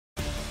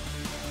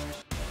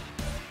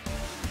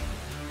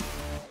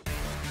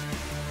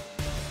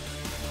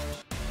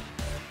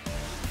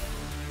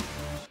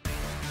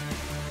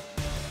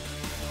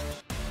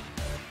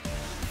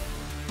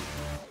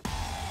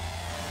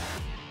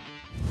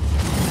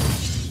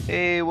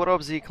Hey, what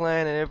up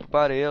Z-Clan and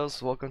everybody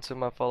else? Welcome to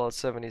my Fallout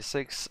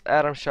 76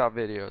 Atom Shop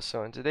video.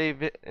 So in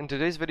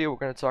today's video we're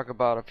going to talk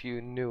about a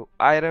few new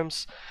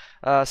items.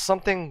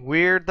 Something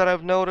weird that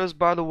I've noticed,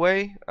 by the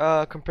way,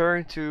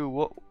 comparing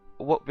to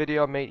what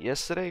video I made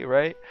yesterday,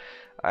 right?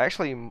 I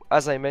actually,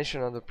 as I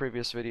mentioned on the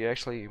previous video,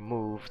 actually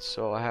moved,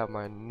 so I have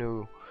my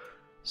new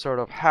sort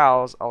of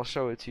house. I'll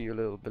show it to you a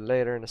little bit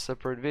later in a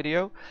separate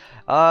video.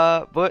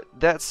 But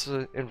that's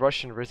in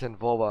Russian written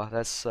Vova.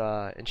 That's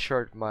in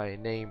short my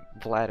name,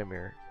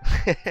 Vladimir.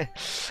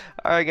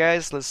 Alright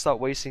guys, let's stop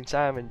wasting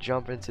time and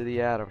jump into the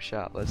Atom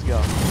Shop. Let's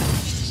go.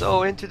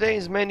 So in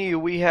today's menu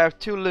we have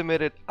two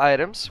limited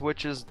items,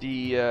 which is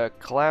the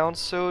clown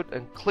suit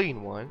and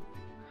clean one.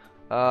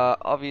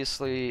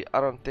 Obviously I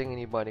don't think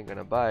anybody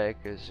gonna buy it,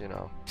 because you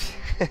know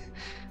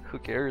who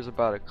cares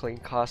about a clean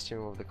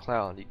costume of the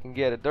clown? You can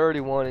get a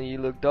dirty one and you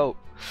look dope.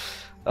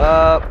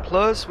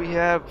 Plus we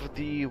have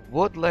the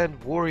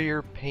Woodland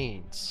warrior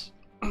paints.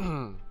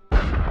 There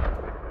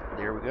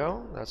we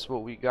go, that's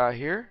what we got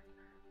here.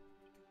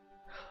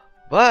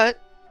 But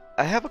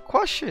I have a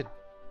question.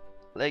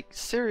 Like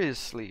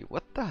seriously,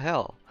 what the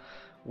hell?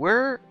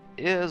 Where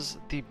is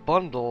the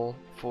bundle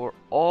for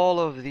all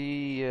of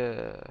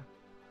the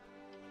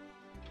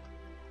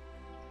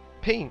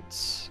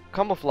paints,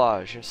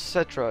 camouflage,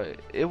 etc.?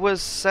 It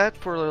was set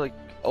for like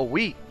a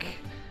week,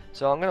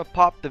 so I'm gonna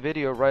pop the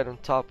video right on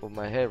top of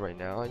my head right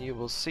now, and you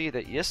will see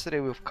that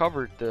yesterday we've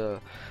covered the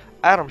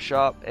Atom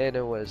Shop and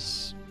it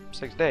was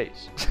 6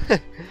 days.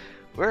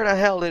 Where the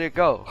hell did it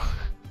go?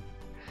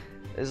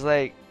 It's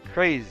like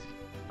crazy.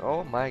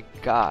 Oh my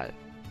god,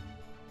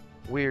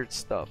 weird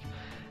stuff.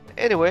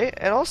 Anyway,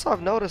 and also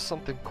I've noticed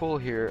something cool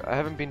here. I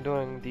haven't been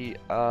doing the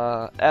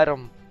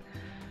Atom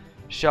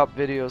Shop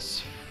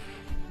videos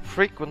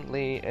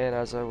frequently, and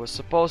as I was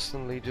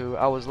supposedly do,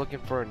 I was looking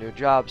for a new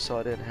job, so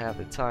I didn't have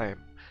the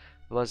time.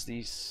 Plus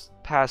these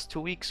past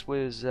 2 weeks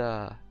was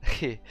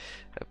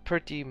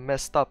pretty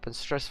messed up and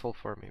stressful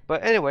for me.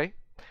 But anyway,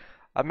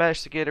 I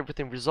managed to get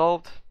everything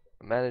resolved.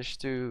 I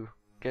managed to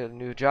get a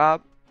new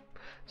job,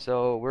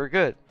 so we're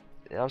good.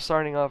 And I'm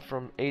starting off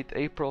from 8th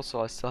April,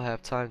 so I still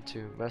have time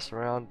to mess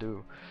around,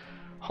 do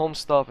home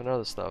stuff and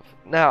other stuff.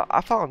 Now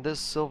I found this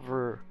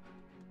silver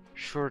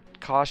short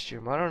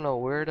costume. I don't know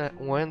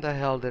when the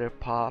hell did it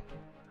pop.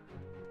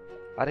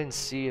 I didn't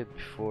see it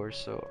before,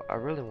 so I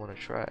really want to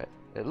try it.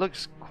 It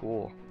looks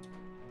cool.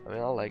 I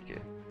mean, I like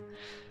it.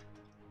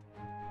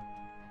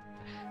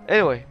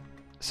 Anyway,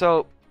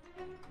 so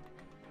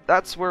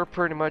that's where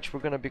pretty much we're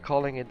gonna be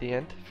calling it the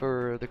end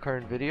for the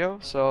current video.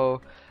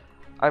 So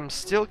I'm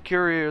still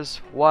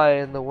curious why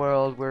in the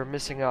world we're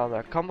missing out on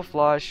that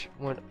camouflage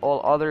when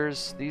all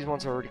others, these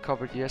ones are already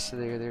covered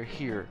yesterday, they're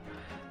here.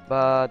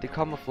 But the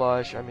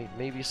camouflage, I mean,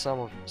 maybe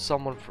someone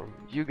from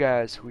you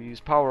guys who use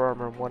power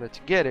armor wanted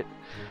to get it,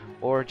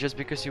 or just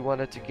because you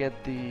wanted to get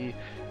the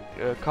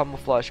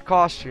camouflage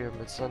costume.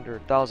 It's under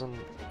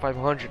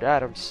 1,500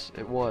 atoms,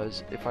 it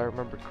was, if I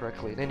remember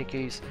correctly. In any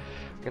case,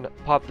 I'm gonna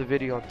pop the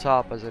video on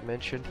top, as I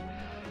mentioned.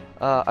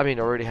 I mean,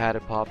 I already had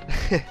it popped.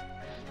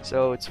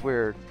 So it's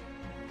weird.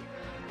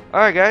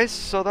 Alright guys,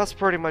 so that's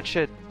pretty much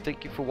it.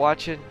 Thank you for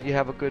watching. You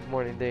have a good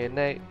morning, day, and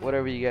night,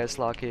 whatever you guys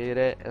lock it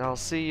at, and I'll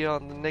see you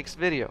on the next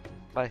video.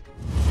 Bye.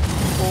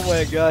 Oh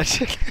my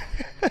gosh.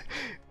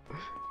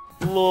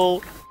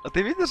 Лол. А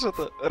ты видишь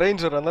это?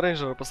 Рейнджера, на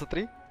рейнджера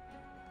посмотри.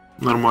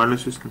 Нормально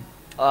все с ним.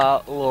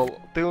 Лол.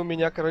 Ты у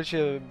меня,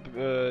 короче,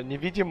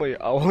 невидимый,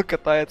 а он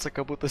катается,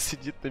 как будто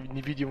сидит на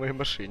невидимой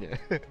машине.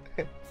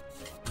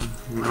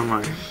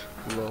 Нормально.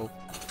 Лол.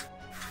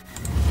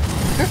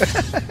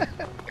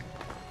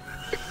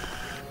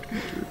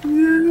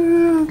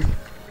 Нет.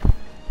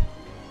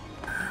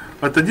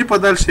 Отойди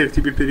подальше, я к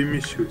тебе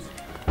перемещусь.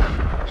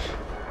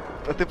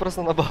 А ты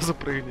просто на базу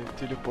прыгни,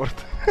 телепорт.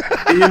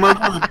 Я не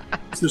могу,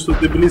 если что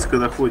ты близко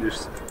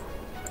находишься.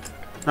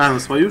 А, на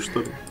свою, что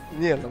ли?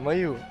 Не, на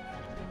мою.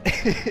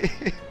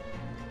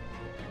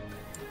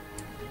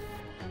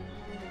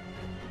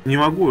 Не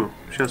могу.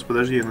 Сейчас,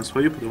 подожди, я на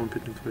свою, потом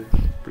опять на твою.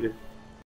 Блин.